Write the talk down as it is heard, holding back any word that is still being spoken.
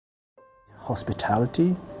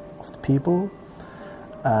hospitality of the people,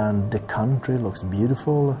 and the country looks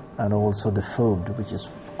beautiful, and also the food, which is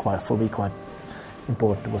quite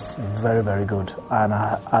important. It was very, very good, and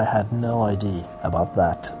I had no idea about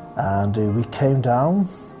that. And we came down.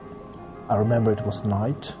 I remember it was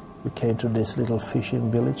night. We came to this little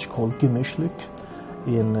fishing village called Gümüşlük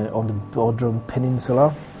on the Bodrum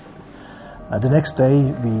Peninsula. The next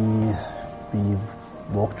day we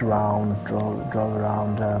walked around, drove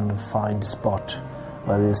around, and find the spot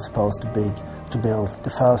where we were supposed to build the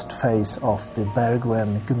first phase of the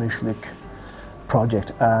Bergven Gümüşlük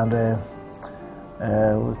project, and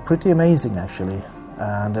pretty amazing actually.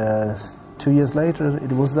 And 2 years later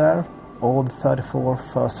it was there, all the 34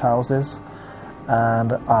 first houses,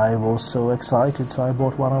 and I was so excited, so I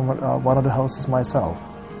bought one of the houses myself.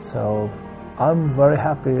 So I'm very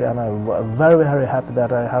happy, and I'm very, very happy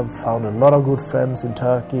that I have found a lot of good friends in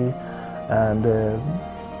Turkey, and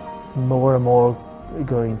more and more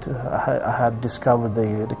I had discovered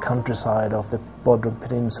the countryside of the Bodrum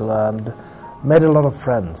Peninsula and made a lot of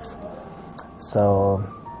friends. So,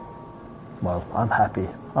 well, I'm happy.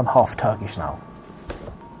 I'm half Turkish now.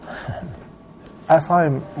 As I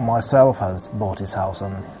myself has bought this house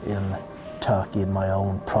in Turkey in my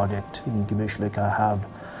own project in Gümüşlük, I have.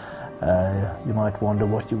 You might wonder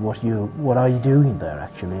what are you doing there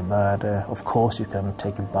actually, but of course you can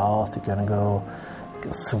take a bath, you can go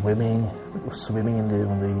swimming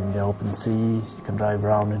in the open sea, you can drive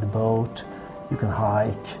around in a boat, you can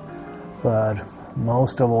hike, but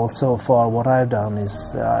most of all so far what I've done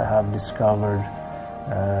is I have discovered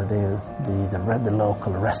the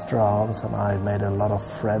local restaurants, and I made a lot of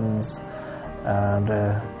friends, and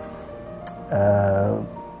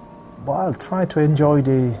well, try to enjoy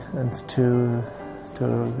and to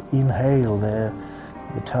inhale the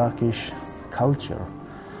Turkish culture,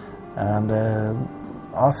 and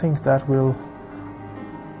I think that the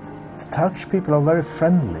Turkish people are very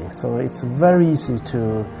friendly, so it's very easy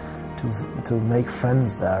to make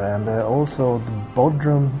friends there, and also the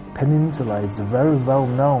Bodrum Peninsula is very well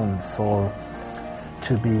known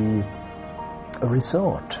to be a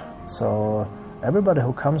resort, so everybody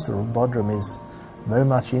who comes to Bodrum is very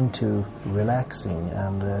much into relaxing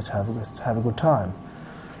and to have a good time.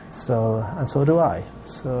 So do I.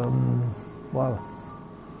 So well,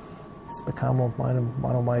 it's become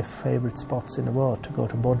one of my favorite spots in the world to go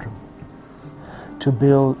to Bodrum. To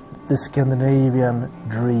build the Scandinavian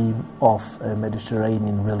dream of a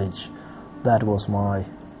Mediterranean village, that was my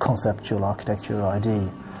conceptual architecture idea,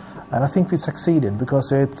 and I think we succeeded,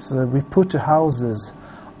 because we put the houses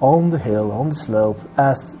on the hill, on the slope,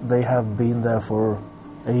 as they have been there for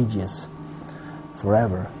ages,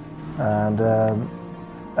 forever. And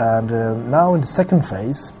now in the second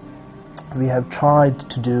phase, we have tried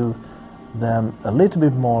to do them a little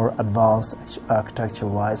bit more advanced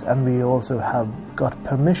architecture-wise, and we also have got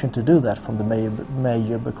permission to do that from the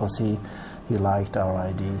mayor, because he liked our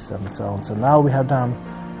ideas and so on. So now we have done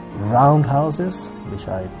round houses, which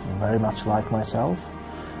I very much like myself,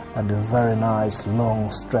 and a very nice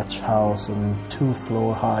long stretch house and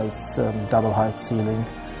 2-floor heights and double height ceiling,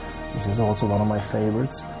 which is also one of my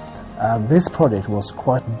favorites. And this project was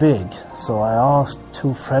quite big, so I asked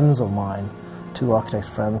 2 friends of mine, 2 architect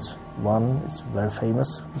friends. One is very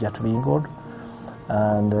famous, Gert Wingårdh,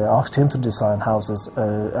 and asked him to design a house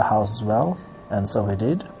as well, and so he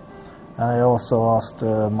did. And I also asked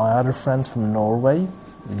my other friends from Norway,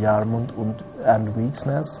 Gert and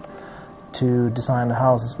Vigsnes, to design a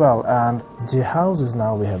house as well. And the houses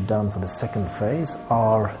now we have done for the second phase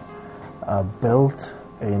are built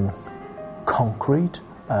in concrete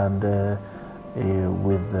and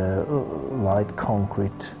with light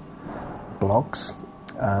concrete blocks,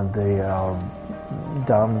 and they are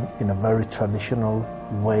done in a very traditional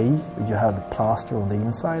way. You have the plaster on the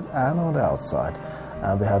inside and on the outside,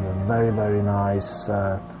 and we have a very, very nice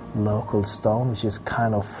local stone, which is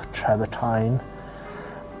kind of travertine,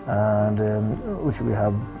 and which we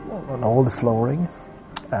have on all the flooring,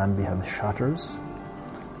 and we have the shutters,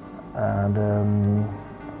 and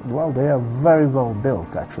well, they are very well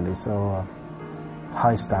built actually, so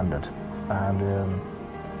high standard, and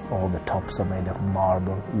all the tops are made of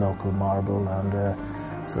marble, local marble, and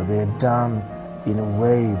so they're done in a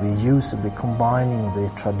way we're combining the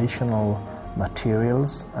traditional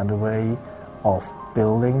materials and a way of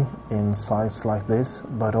building in sites like this,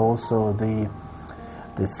 but also the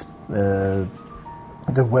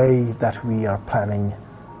way that we are planning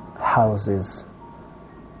houses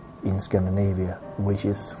in Scandinavia, which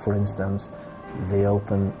is, for instance, the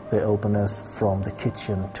openness from the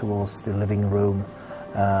kitchen towards the living room,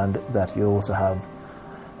 and that you also have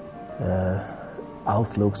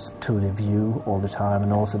outlooks to the view all the time,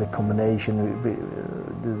 and also the combination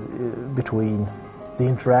between the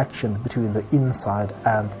interaction between the inside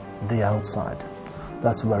and the outside.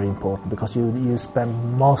 That's very important, because you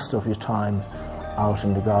spend most of your time out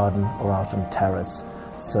in the garden or out on the terrace.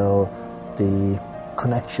 So the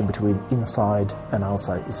connection between inside and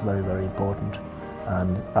outside is very, very important.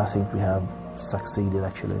 And I think we have succeeded,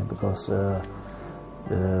 actually, because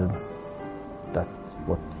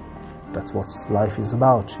that's what life is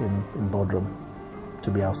about in Bodrum,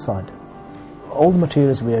 to be outside. All the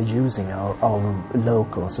materials we are using are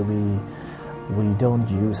local, so we don't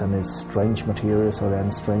use any strange materials or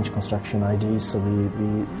any strange construction ideas. So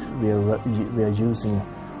we are using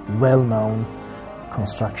well-known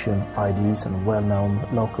construction ideas and well-known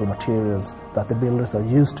local materials that the builders are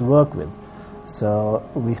used to work with. So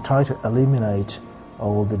we try to eliminate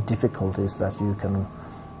all the difficulties that you can,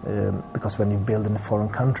 because when you build in a foreign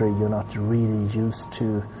country, you're not really used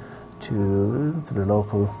to the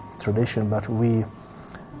local tradition. But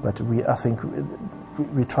I think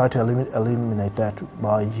we try to eliminate that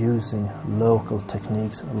by using local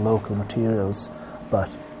techniques and local materials, but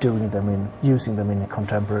using them in a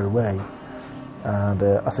contemporary way. And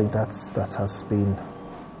I think that has been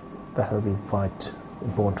quite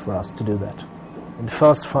important for us to do that. In the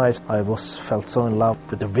first phase, I felt so in love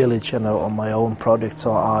with the village and on my own project,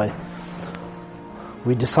 so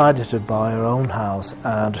we decided to buy our own house.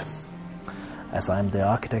 And as I'm the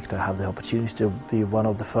architect, I have the opportunity to be one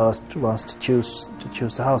of the first ones to choose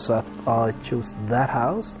the house. So I chose that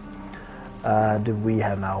house, and we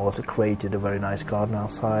have now also created a very nice garden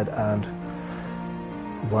outside. And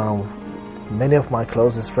many of my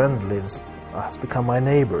closest friends has become my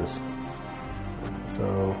neighbors.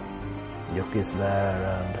 So Jukki is there,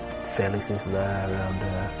 and Felix is there,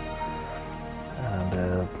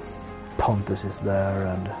 and Pontus is there,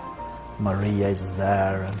 and Maria is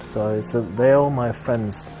there, and so they're all my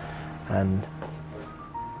friends. And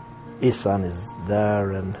Isan is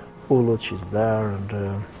there, and Uluc is there,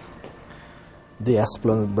 and the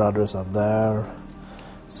Esplund brothers are there.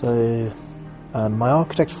 So, and my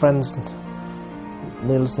architect friends,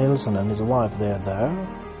 Nils Nilsson and his wife, they're there.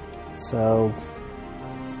 So,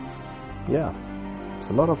 yeah, it's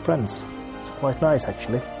a lot of friends. It's quite nice,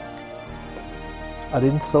 actually. I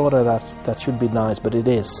didn't thought that should be nice, but it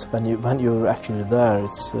is. When you're actually there,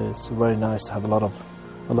 it's very nice to have a lot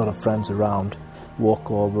of friends around. Walk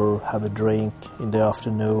over, have a drink in the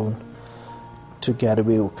afternoon. Together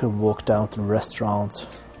we can walk down to the restaurant,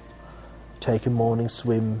 take a morning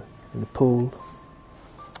swim in the pool.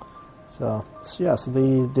 So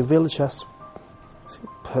the village has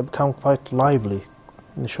become quite lively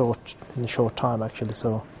in a short time, actually.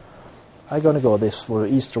 So I'm going to go for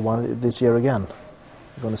Easter this year again.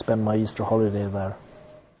 I'm going to spend my Easter holiday there.